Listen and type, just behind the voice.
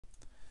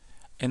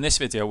In this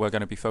video, we're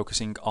going to be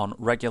focusing on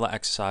regular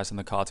exercise in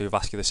the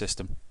cardiovascular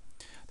system.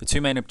 The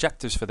two main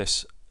objectives for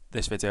this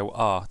video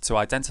are to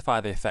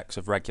identify the effects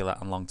of regular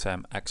and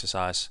long-term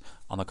exercise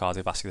on the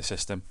cardiovascular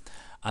system,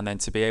 and then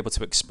to be able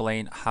to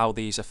explain how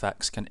these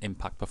effects can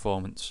impact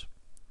performance.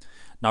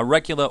 Now,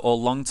 regular or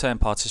long-term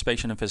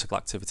participation in physical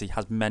activity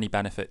has many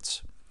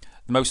benefits,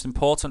 the most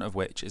important of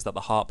which is that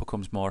the heart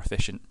becomes more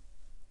efficient.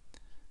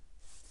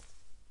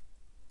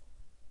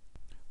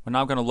 We're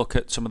now going to look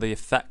at some of the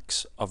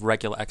effects of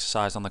regular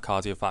exercise on the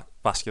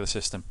cardiovascular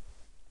system.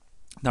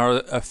 There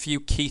are a few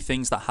key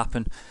things that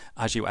happen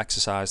as you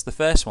exercise. The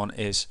first one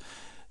is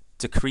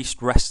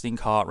decreased resting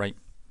heart rate.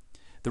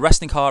 The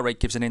resting heart rate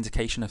gives an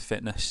indication of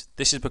fitness.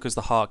 This is because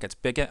the heart gets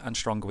bigger and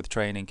stronger with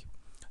training,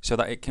 so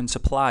that it can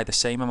supply the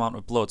same amount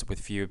of blood with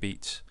fewer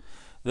beats.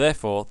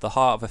 Therefore, the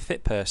heart of a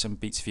fit person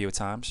beats fewer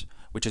times,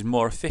 which is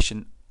more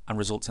efficient and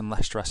results in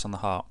less stress on the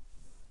heart.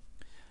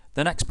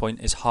 The next point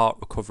is heart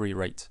recovery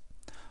rate.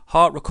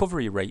 Heart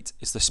recovery rate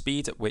is the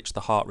speed at which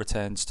the heart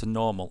returns to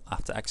normal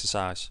after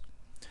exercise.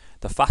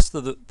 The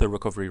faster the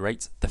recovery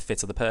rate, the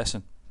fitter the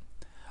person.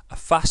 A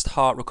fast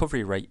heart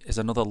recovery rate is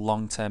another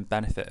long-term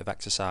benefit of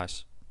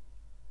exercise.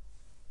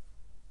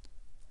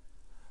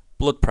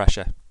 Blood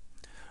pressure.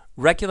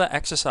 Regular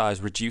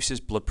exercise reduces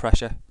blood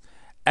pressure.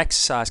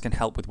 Exercise can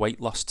help with weight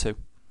loss too,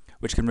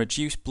 which can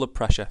reduce blood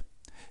pressure.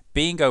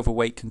 Being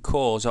overweight can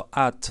cause or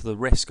add to the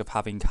risk of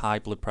having high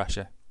blood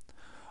pressure.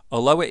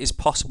 Although it is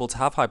possible to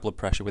have high blood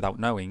pressure without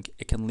knowing,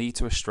 it can lead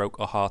to a stroke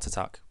or heart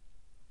attack.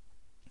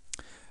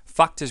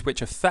 Factors which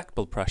affect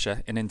blood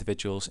pressure in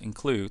individuals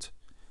include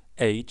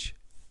age,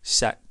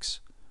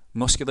 sex,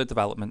 muscular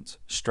development,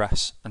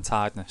 stress, and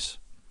tiredness.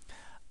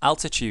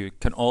 Altitude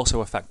can also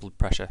affect blood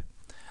pressure,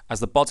 as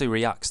the body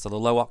reacts to the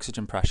low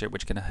oxygen pressure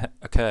which can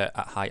occur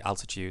at high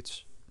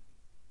altitudes.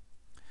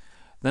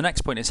 The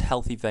next point is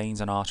healthy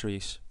veins and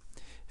arteries.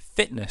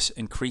 Fitness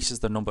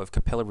increases the number of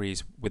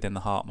capillaries within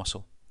the heart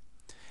muscle.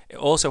 It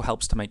also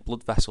helps to make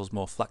blood vessels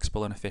more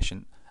flexible and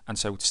efficient, and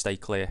so to stay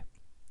clear.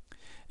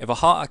 If a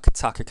heart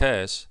attack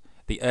occurs,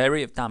 the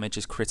area of damage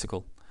is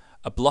critical.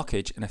 A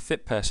blockage in a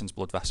fit person's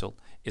blood vessel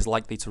is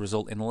likely to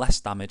result in less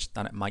damage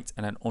than it might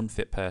in an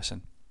unfit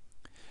person.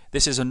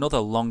 This is another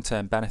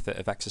long-term benefit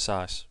of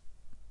exercise.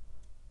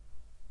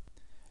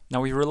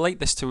 Now, we relate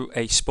this to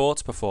a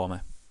sports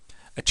performer.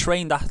 A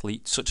trained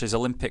athlete, such as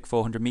Olympic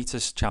 400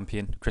 metres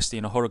champion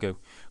Christina Hurrigu,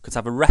 could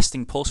have a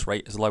resting pulse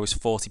rate as low as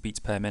 40 beats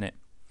per minute,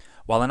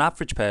 while an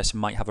average person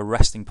might have a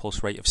resting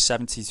pulse rate of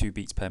 72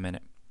 beats per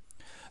minute.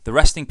 The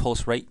resting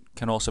pulse rate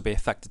can also be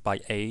affected by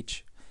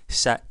age,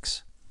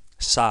 sex,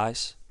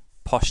 size,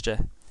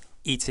 posture,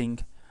 eating,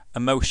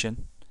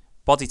 emotion,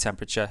 body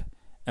temperature,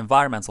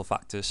 environmental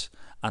factors,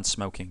 and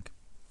smoking.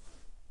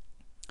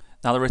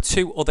 Now, there are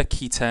two other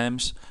key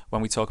terms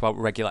when we talk about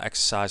regular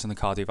exercise in the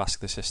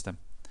cardiovascular system.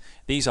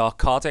 These are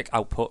cardiac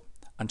output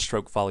and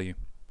stroke volume.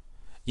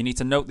 You need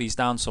to note these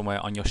down somewhere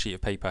on your sheet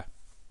of paper.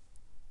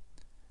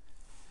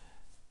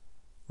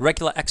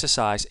 Regular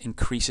exercise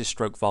increases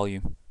stroke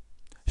volume.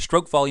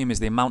 Stroke volume is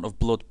the amount of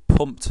blood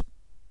pumped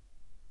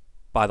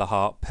by the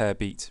heart per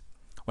beat.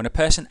 When a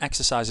person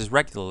exercises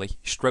regularly,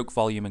 stroke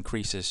volume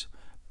increases,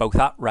 both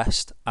at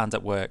rest and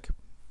at work.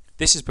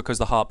 This is because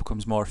the heart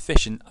becomes more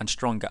efficient and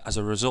stronger as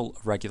a result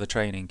of regular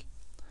training.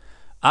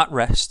 At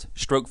rest,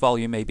 stroke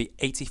volume may be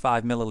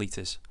 85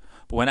 millilitres,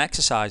 but when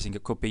exercising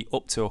it could be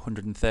up to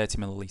 130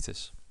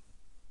 millilitres.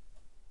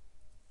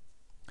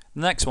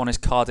 The next one is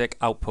cardiac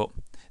output.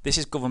 This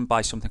is governed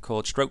by something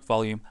called stroke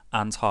volume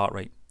and heart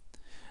rate.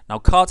 Now,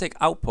 cardiac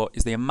output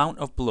is the amount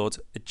of blood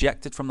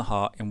ejected from the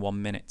heart in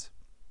 1 minute.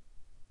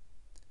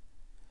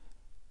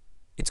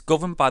 It's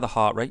governed by the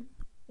heart rate,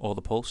 or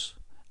the pulse,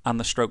 and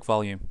the stroke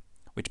volume,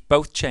 which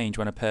both change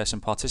when a person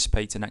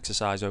participates in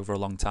exercise over a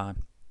long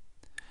time.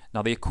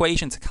 Now, the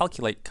equation to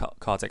calculate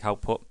cardiac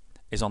output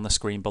is on the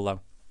screen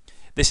below.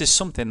 This is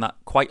something that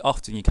quite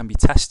often you can be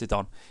tested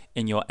on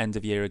in your end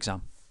of year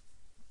exam.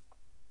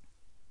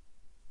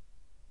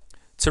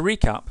 To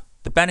recap,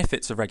 the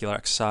benefits of regular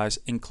exercise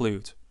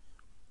include: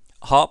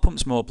 heart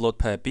pumps more blood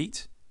per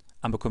beat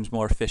and becomes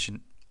more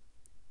efficient.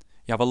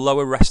 You have a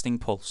lower resting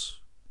pulse.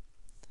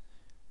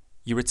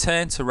 You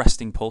return to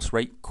resting pulse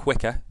rate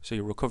quicker, so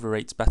your recovery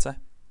rate's better.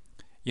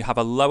 You have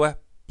a lower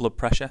blood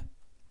pressure.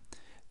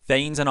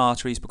 Veins and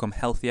arteries become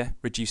healthier,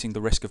 reducing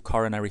the risk of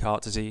coronary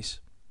heart disease.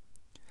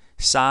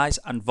 Size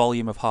and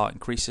volume of heart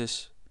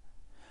increases.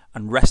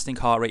 And resting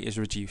heart rate is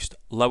reduced,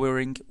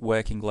 lowering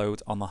working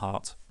load on the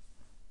heart.